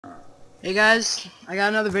Hey guys, I got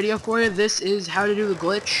another video for you. This is how to do the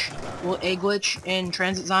glitch, well, a glitch in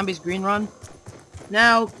Transit Zombies Green Run.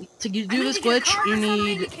 Now, to do this glitch, you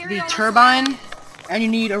need the turbine, and you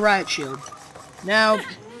need a riot shield. Now,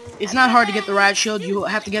 it's not hard to get the riot shield. You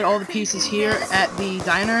have to get all the pieces here at the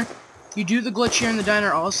diner. You do the glitch here in the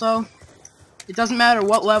diner also. It doesn't matter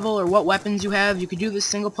what level or what weapons you have. You can do this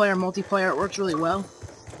single player, multiplayer. It works really well.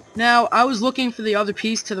 Now, I was looking for the other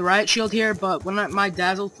piece to the riot shield here, but when my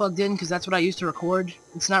Dazzle's plugged in, because that's what I used to record,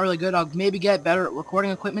 it's not really good. I'll maybe get better at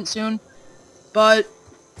recording equipment soon, but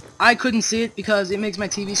I couldn't see it because it makes my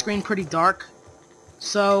TV screen pretty dark.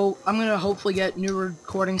 So, I'm going to hopefully get new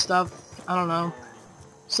recording stuff. I don't know.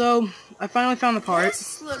 So, I finally found the part,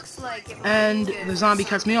 and the zombie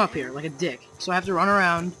cuts me off here, like a dick. So I have to run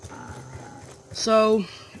around. So,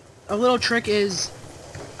 a little trick is,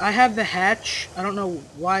 I have the hatch. I don't know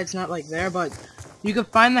why it's not like there, but you can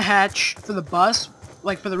find the hatch for the bus,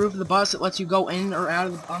 like for the roof of the bus. It lets you go in or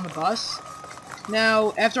out on the bus.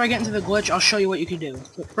 Now, after I get into the glitch, I'll show you what you can do.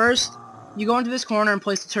 But first, you go into this corner and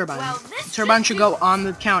place the turbine. The turbine should go on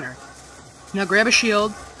the counter. Now grab a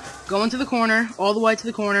shield, go into the corner, all the way to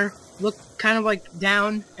the corner, look kind of like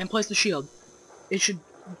down, and place the shield. It should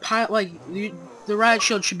pile, like, the riot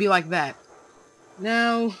shield should be like that.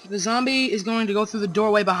 Now, the zombie is going to go through the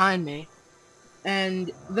doorway behind me.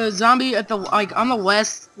 And the zombie at the, on the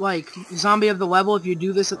last, zombie of the level, if you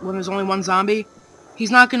do this when there's only one zombie,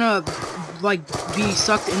 he's not gonna, be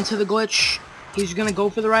sucked into the glitch. He's gonna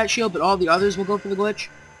go for the riot shield, but all the others will go for the glitch.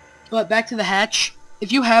 But back to the hatch.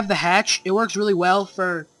 If you have the hatch, it works really well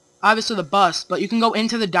for, obviously, the bus, but you can go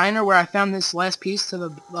into the diner where I found this last piece to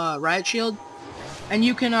the riot shield. And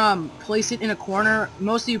you can place it in a corner.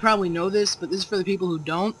 Most of you probably know this, but this is for the people who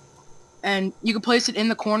don't. And you can place it in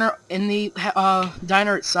the corner in the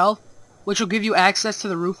diner itself, which will give you access to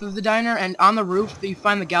the roof of the diner. And on the roof, you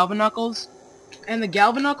find the Galvanuckles. And the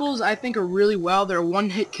Galvanuckles, I think, are really well. They're a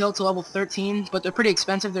one-hit kill to level 13, but they're pretty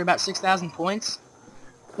expensive. They're about 6,000 points.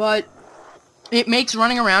 But it makes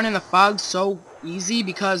running around in the fog so easy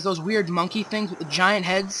because those weird monkey things with the giant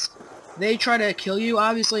heads, they try to kill you,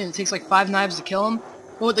 obviously, and it takes like 5 knives to kill them.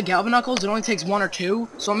 But with the Galvanuckles, it only takes 1 or 2,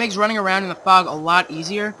 so it makes running around in the fog a lot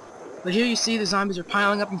easier. But here you see the zombies are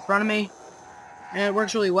piling up in front of me, and it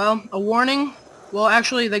works really well. A warning, well,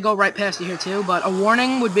 actually, they go right past you here too, but a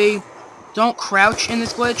warning would be, don't crouch in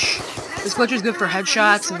this glitch. This glitch is good for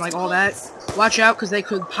headshots and, all that. Watch out, because they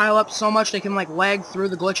could pile up so much they can, lag through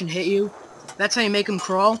the glitch and hit you. That's how you make them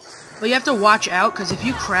crawl. But you have to watch out, because if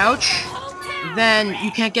you crouch, then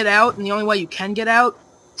you can't get out, and the only way you can get out,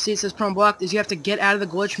 see it says prone blocked, is you have to get out of the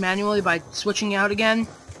glitch manually by switching out again.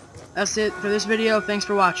 That's it for this video. Thanks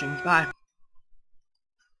for watching. Bye.